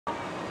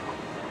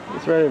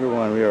That's right,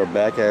 everyone. We are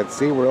back at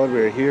SeaWorld.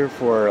 We're here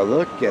for a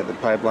look at the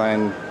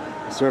pipeline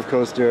surf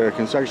coaster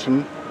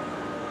construction,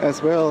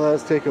 as well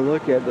as take a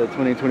look at the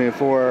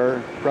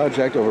 2024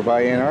 project over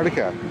by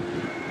Antarctica.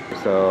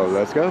 So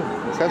let's go.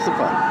 Let's have some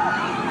fun.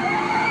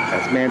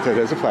 As Manta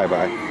does a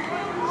flyby.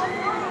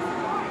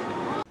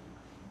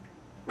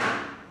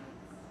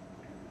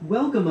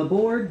 Welcome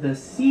aboard the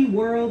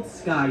SeaWorld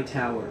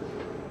SkyTower.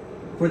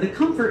 For the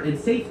comfort and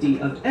safety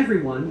of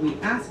everyone, we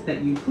ask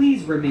that you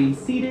please remain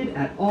seated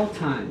at all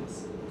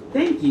times.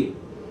 Thank you.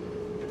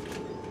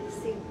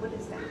 See, what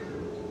is that?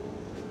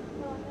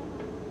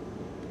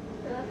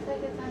 It looks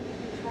like it's under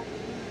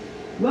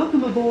construction.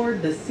 Welcome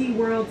aboard the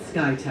SeaWorld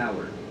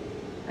SkyTower.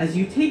 As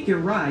you take your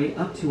ride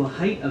up to a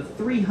height of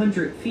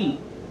 300 feet,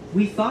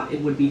 we thought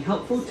it would be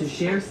helpful to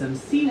share some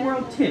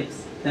SeaWorld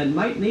tips that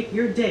might make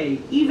your day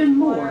even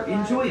more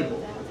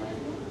enjoyable.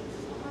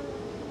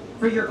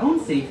 For your own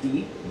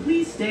safety,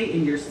 please stay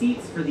in your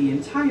seats for the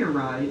entire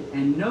ride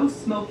and no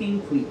smoking,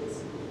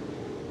 please.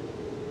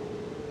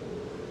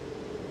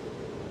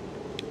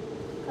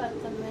 Got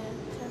the man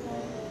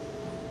today.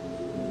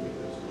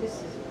 This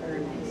is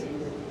very nice.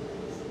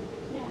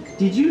 Yeah.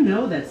 Did you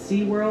know that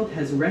SeaWorld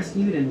has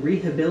rescued and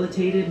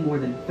rehabilitated more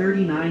than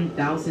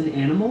 39,000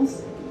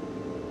 animals?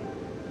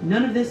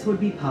 None of this would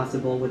be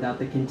possible without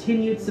the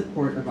continued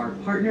support of our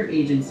partner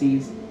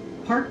agencies,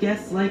 park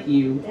guests like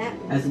you,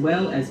 as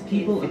well as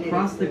people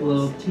across the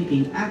globe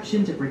taking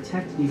action to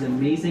protect these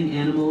amazing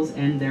animals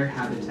and their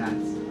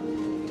habitats.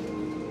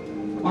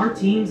 Our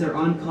teams are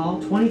on call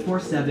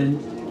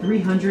 24/7,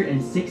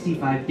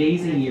 365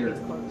 days a year,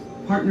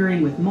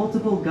 partnering with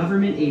multiple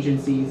government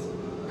agencies,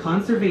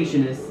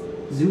 conservationists,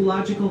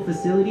 zoological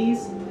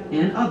facilities,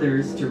 and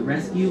others to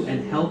rescue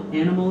and help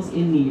animals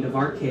in need of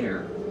our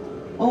care,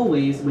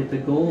 always with the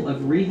goal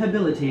of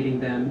rehabilitating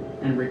them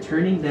and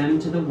returning them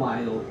to the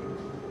wild.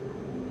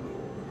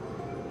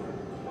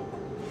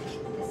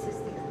 This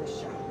is the other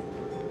shop.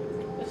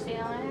 The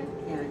ceiling?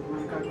 Yeah, you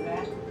want to go to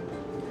that?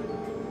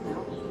 No?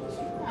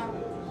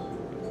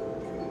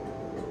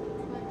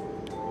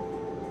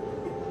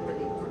 Where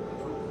they work.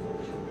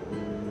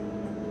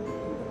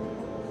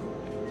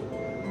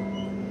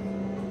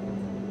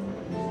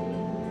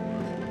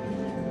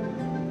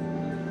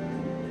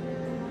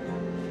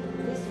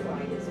 This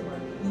ride is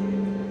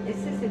working. This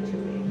isn't too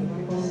big. You want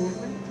to go on that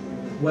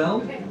one?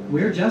 Well,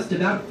 we're just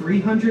about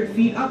 300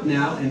 feet up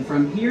now, and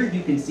from here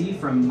you can see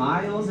from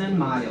miles and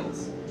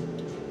miles.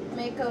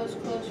 Mako's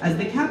close. As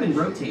the cabin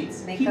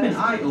rotates, keep an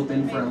eye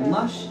open for a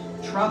lush,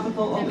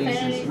 tropical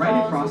oasis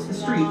right across the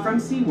street from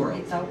SeaWorld.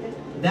 It's open?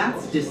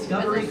 That's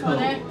Discovery Is this one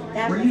Cove,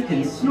 it? where you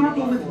can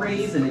snorkel with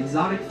rays and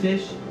exotic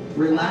fish,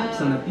 relax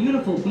on a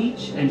beautiful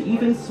beach, and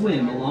even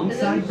swim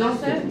alongside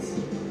dolphins.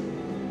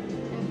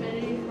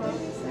 Infinity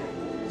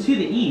Falls. To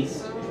the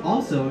east,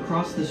 also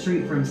across the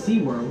street from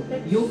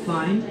SeaWorld, you'll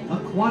find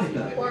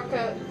Aquatica.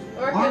 Orca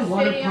Our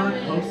water Stadium park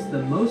is- hosts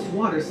the most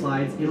water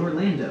slides in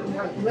Orlando.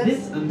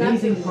 This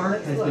amazing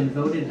park has been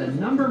voted the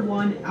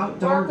 #1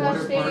 outdoor Orca water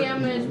park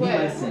Stadium in is the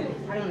where? USA.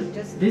 I don't know,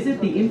 just...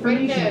 Visit the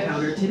information there.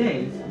 counter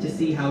today to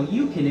see how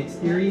you can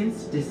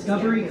experience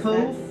Discovery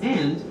Cove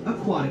and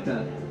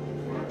Aquatica.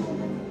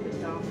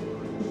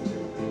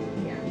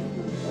 Yeah.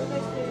 Orca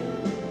Stadium.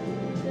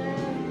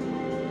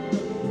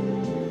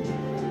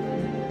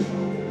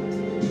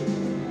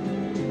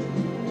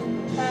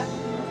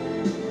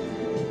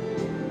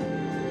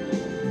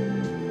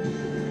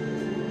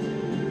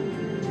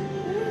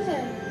 What is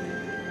it?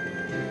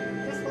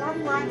 There's a lot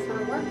of lights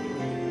not working.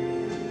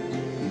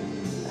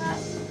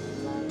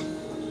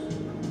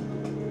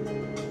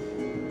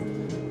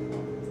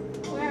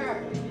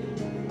 Where?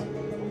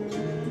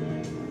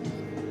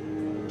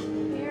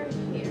 Here.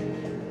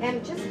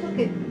 And just look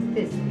at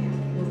this now.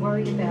 You're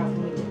worried about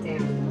when we get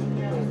down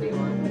where we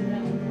are.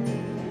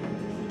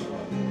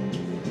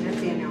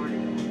 That's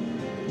Antarctica.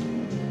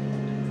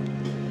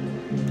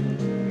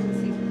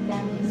 See,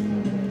 that is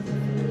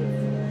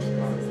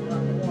there's a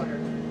lot of water.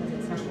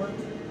 It's not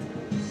working.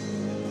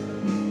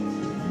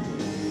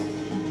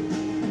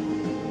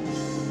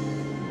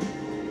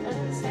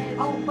 Doesn't say.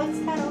 Oh, what's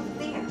that over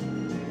there?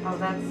 Oh,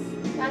 That's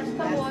the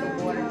that's water.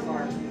 the water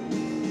park.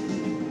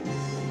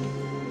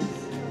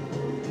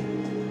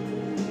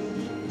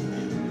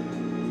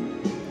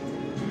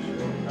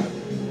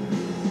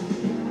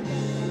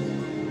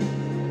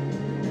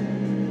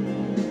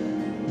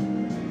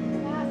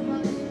 That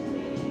must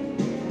be.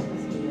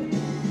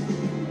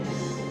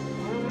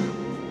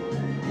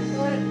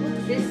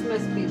 What? This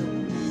must be the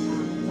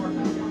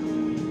workout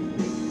one.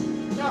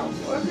 No,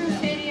 Orca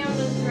Stadium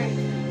is right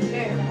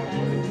there.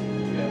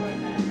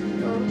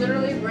 Or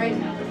literally right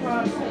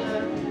across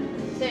the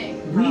thing.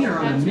 We are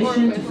on a That's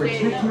mission Orca to protect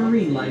Stadium.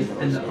 marine life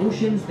and the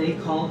oceans they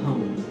call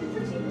home.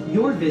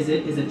 Your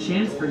visit is a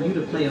chance for you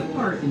to play a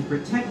part in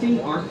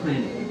protecting our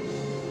planet.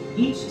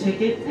 Each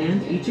ticket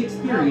and each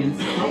experience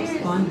helps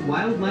fund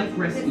wildlife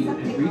rescue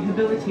and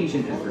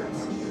rehabilitation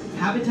efforts,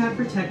 habitat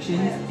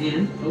protections,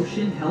 and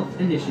ocean health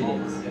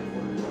initiatives.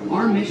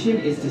 Our mission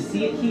is to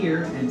see it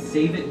here and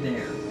save it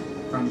there,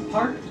 from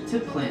park to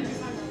planet.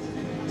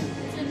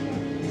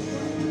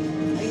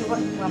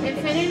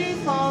 Infinity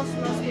Falls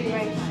must be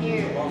right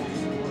here. I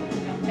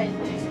think.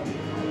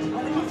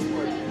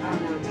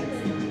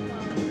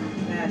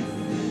 That's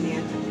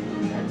Manta.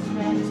 That's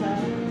Manta.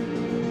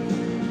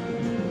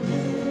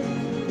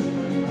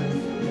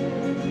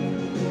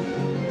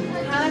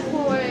 It's kind of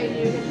cool where you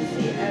get to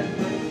see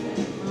everything.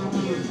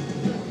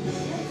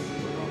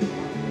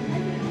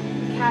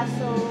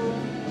 Castle.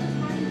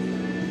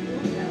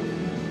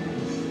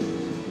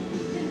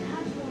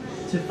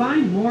 To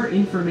find more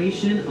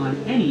information on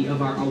any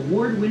of our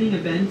award-winning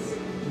events,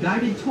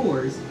 guided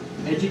tours,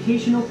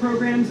 educational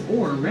programs,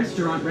 or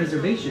restaurant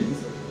reservations,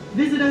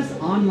 visit us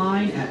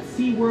online at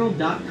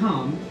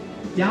SeaWorld.com,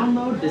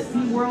 download the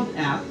SeaWorld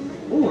app,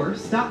 or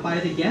stop by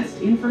the guest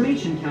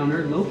information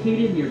counter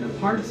located near the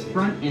park's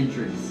front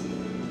entrance.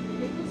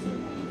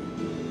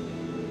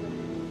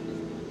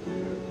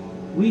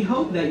 We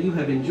hope that you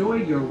have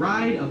enjoyed your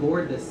ride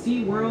aboard the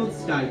SeaWorld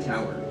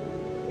SkyTower.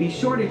 Be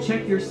sure to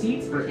check your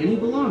seats for any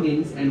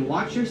belongings and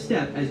watch your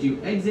step as you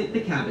exit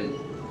the cabin.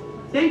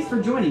 Thanks for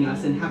joining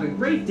us and have a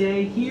great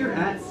day here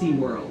at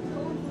SeaWorld.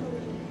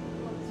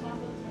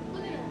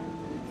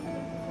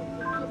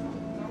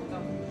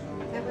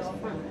 That was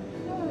fun.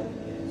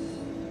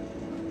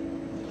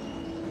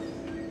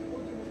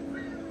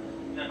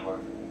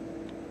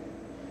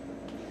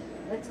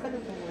 Let's go to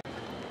the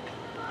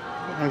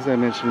As I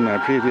mentioned in my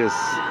previous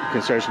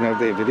construction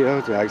update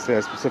video, to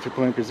access Pacific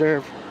Point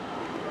Preserve,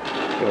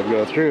 you'll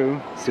go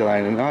through Sea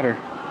Lion and Otter.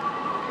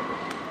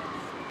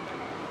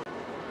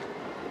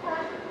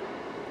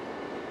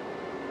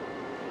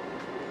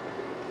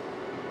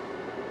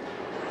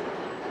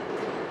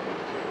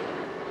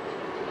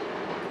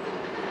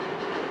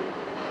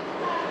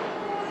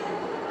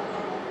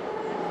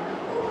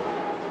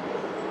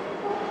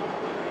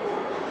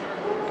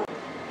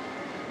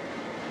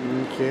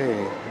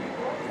 Okay,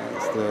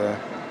 that's the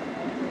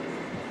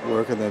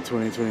work of the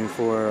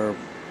 2024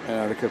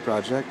 Antarctica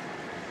Project.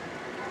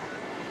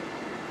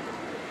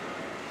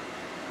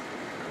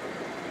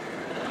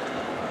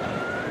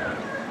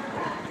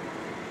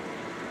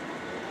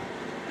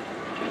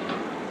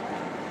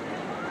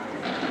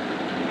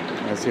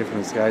 I see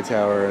from the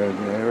SkyTower,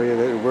 the area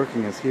that they're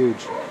working is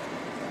huge.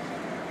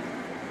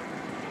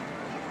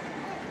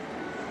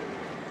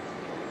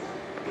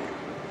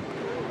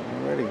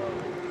 Alrighty.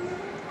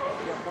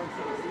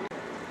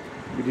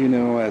 We do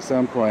know at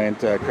some point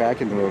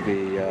Kraken will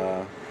be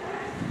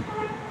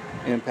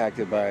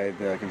impacted by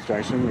the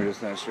construction. We're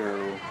just not sure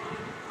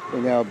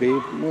when that'll be.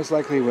 Most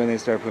likely when they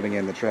start putting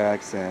in the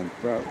tracks and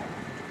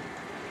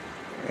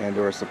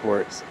or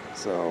supports.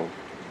 So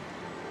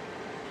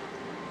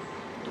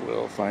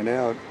we'll find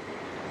out.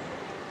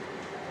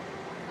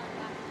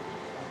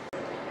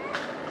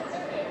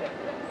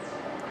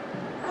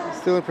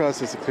 Still in the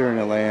process of clearing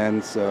the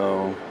land,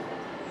 so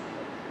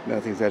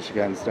nothing's actually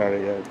gotten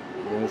started yet.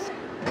 Just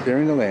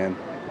clearing the land.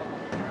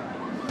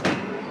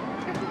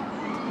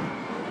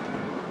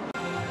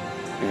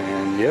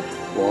 And yep,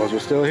 walls are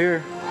still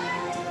here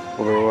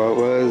over what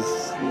was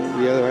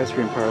the other ice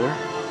cream parlor.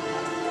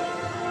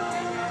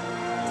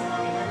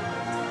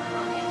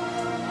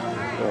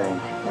 So,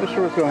 not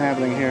sure what's going to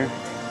happen here,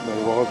 but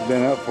the walls have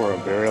been up for a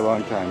very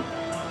long time.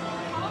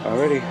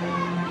 Alrighty.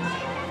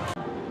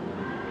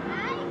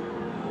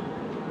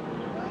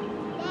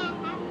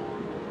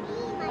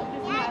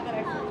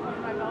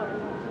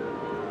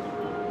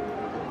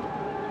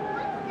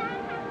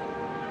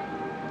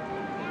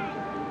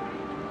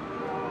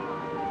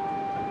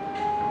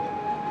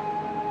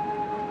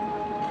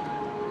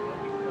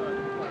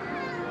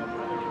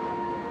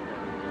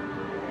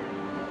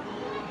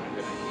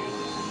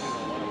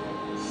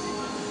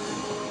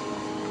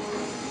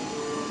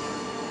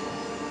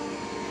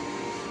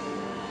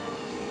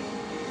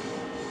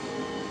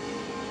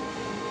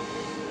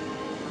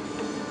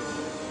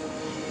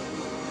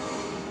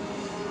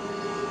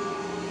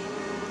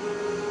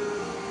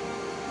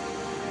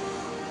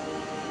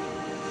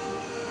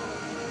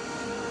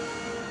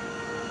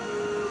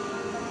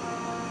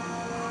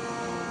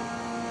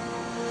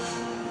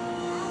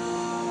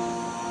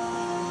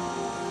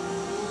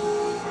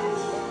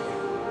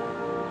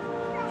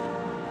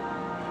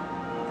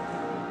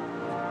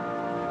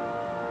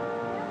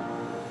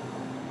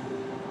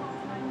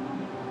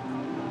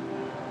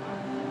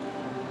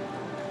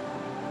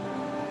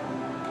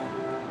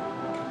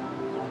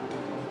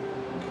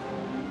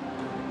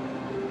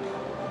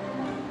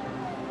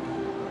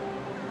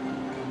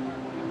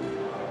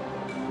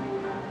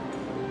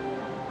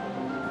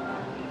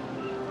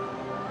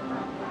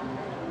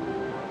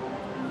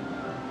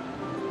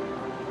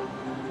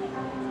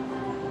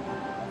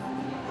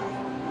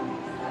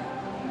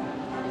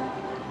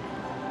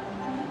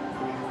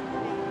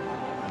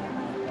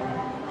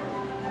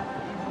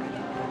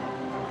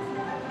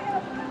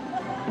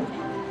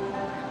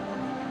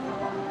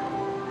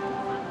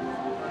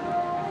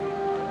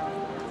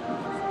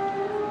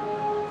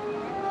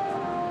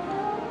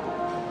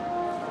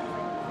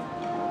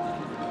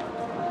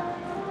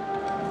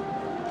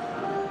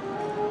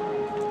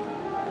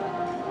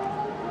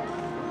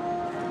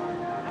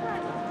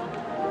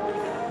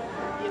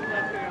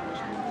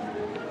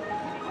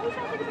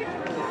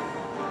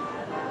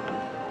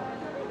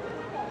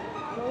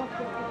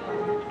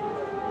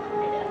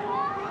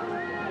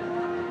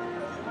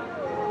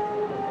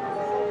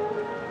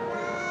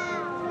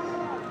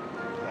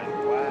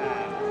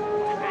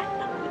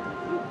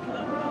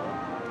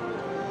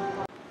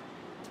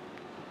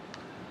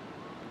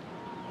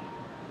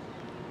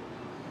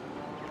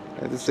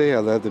 have to say I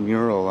love the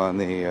mural on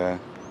the, I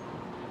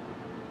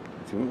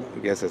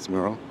guess that's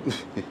mural,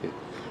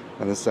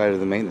 on the side of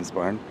the maintenance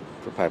barn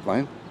for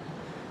pipeline.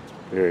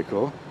 Very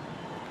cool.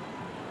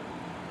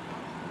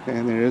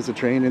 And there is a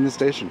train in the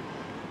station.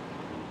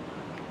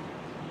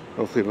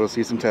 Hopefully we'll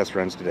see some test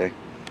runs today.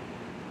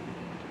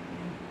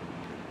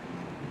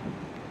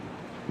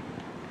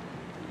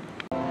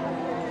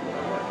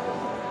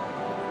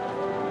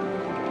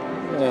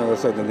 Yeah,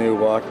 looks like the new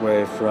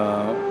walkway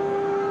from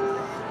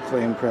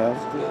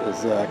Flamecraft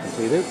is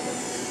completed.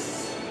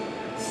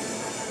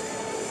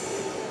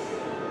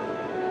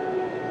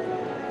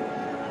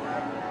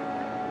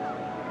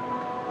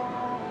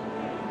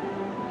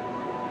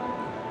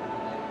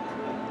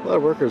 A lot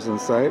of workers in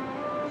sight.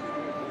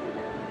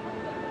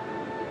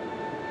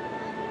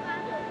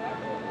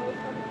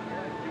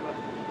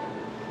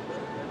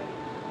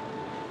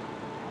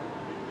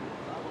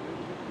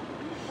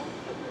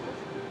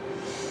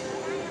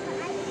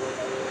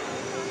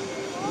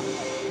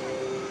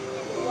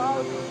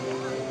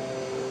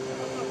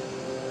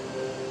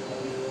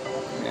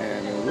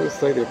 And it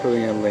looks like they're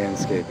putting in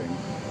landscaping.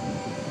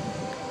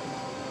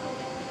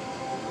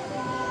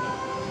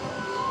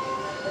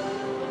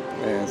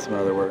 And some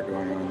other work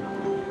going on.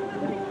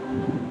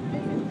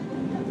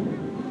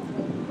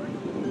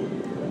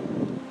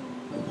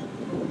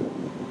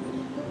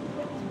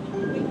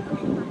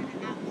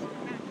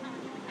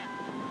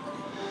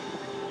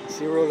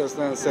 SeaWorld has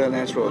not set an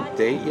actual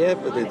date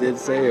yet, but they did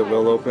say it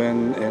will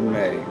open in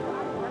May.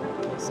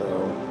 So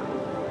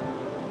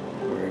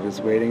we're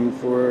just waiting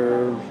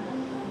for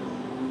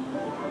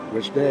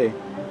which day.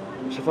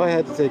 Which, if I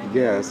had to take a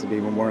guess, it'd be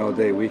Memorial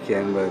Day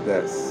weekend, but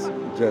that's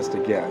just a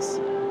guess.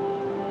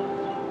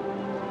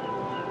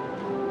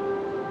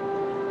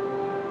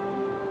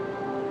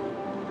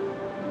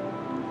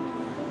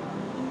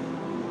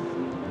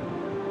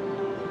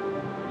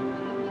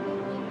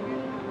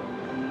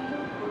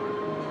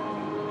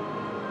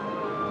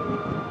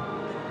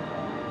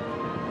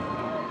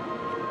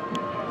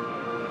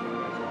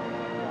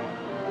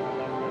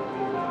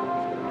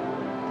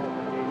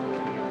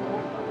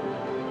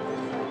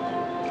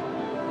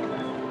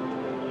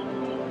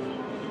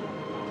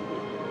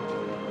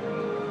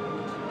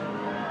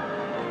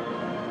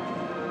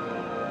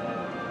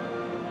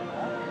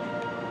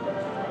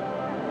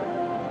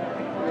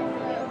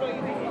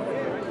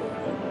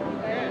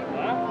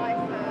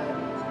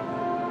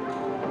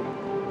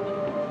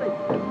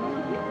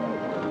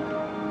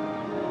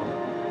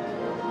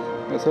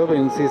 I was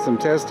hoping to see some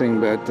testing,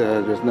 but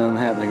there's none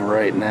happening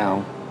right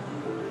now.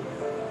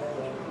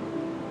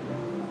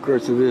 Of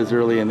course, it is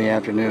early in the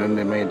afternoon.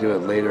 They may do it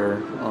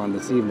later on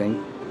this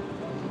evening.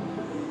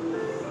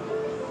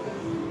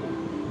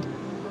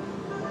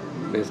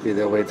 Basically,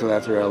 they'll wait till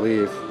after I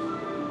leave.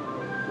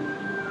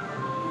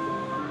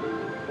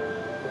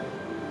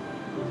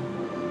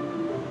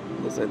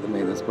 Looks like the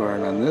maintenance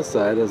barn on this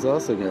side has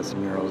also got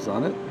some murals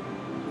on it.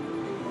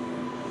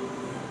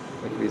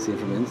 That can be seen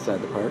from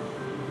inside the park.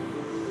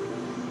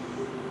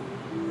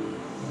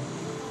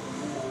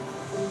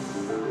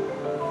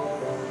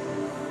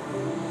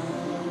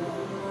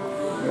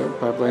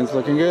 Pipeline's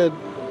looking good.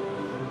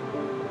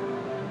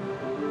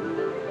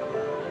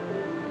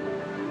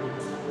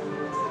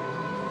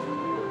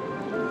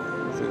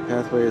 So the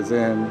pathway is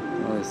in,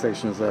 only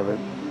sections of it.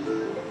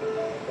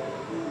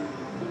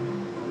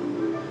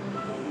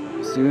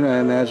 Soon, I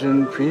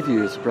imagine,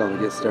 previews will probably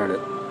get started.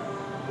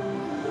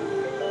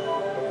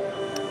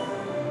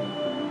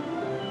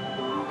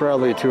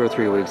 Probably 2 or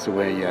 3 weeks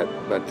away yet,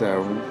 but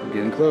we're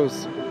getting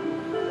close.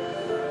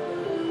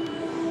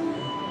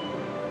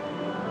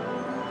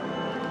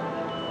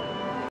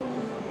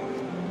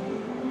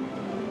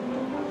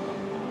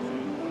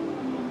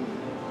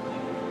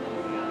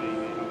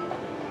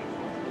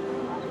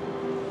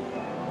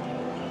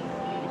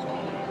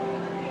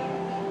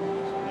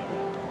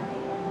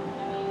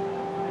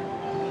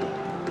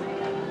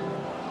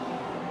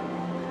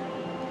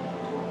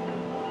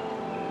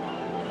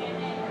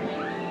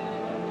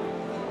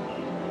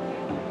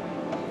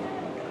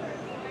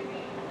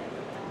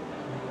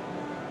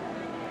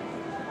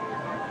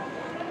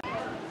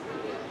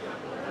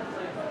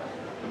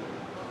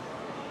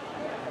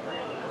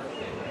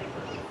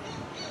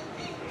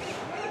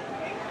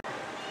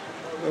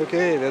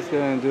 Okay, that's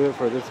going to do it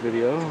for this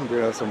video. We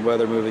have some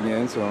weather moving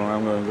in, so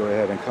I'm going to go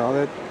ahead and call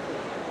it.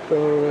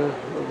 So,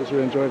 I hope you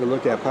enjoyed a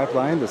look at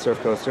Pipeline, the surf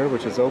coaster,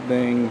 which is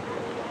opening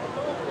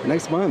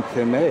next month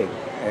in May,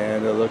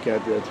 and a look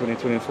at the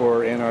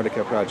 2024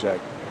 Antarctica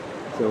Project.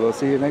 So we'll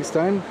see you next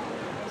time.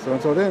 So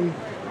until then,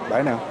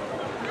 bye now.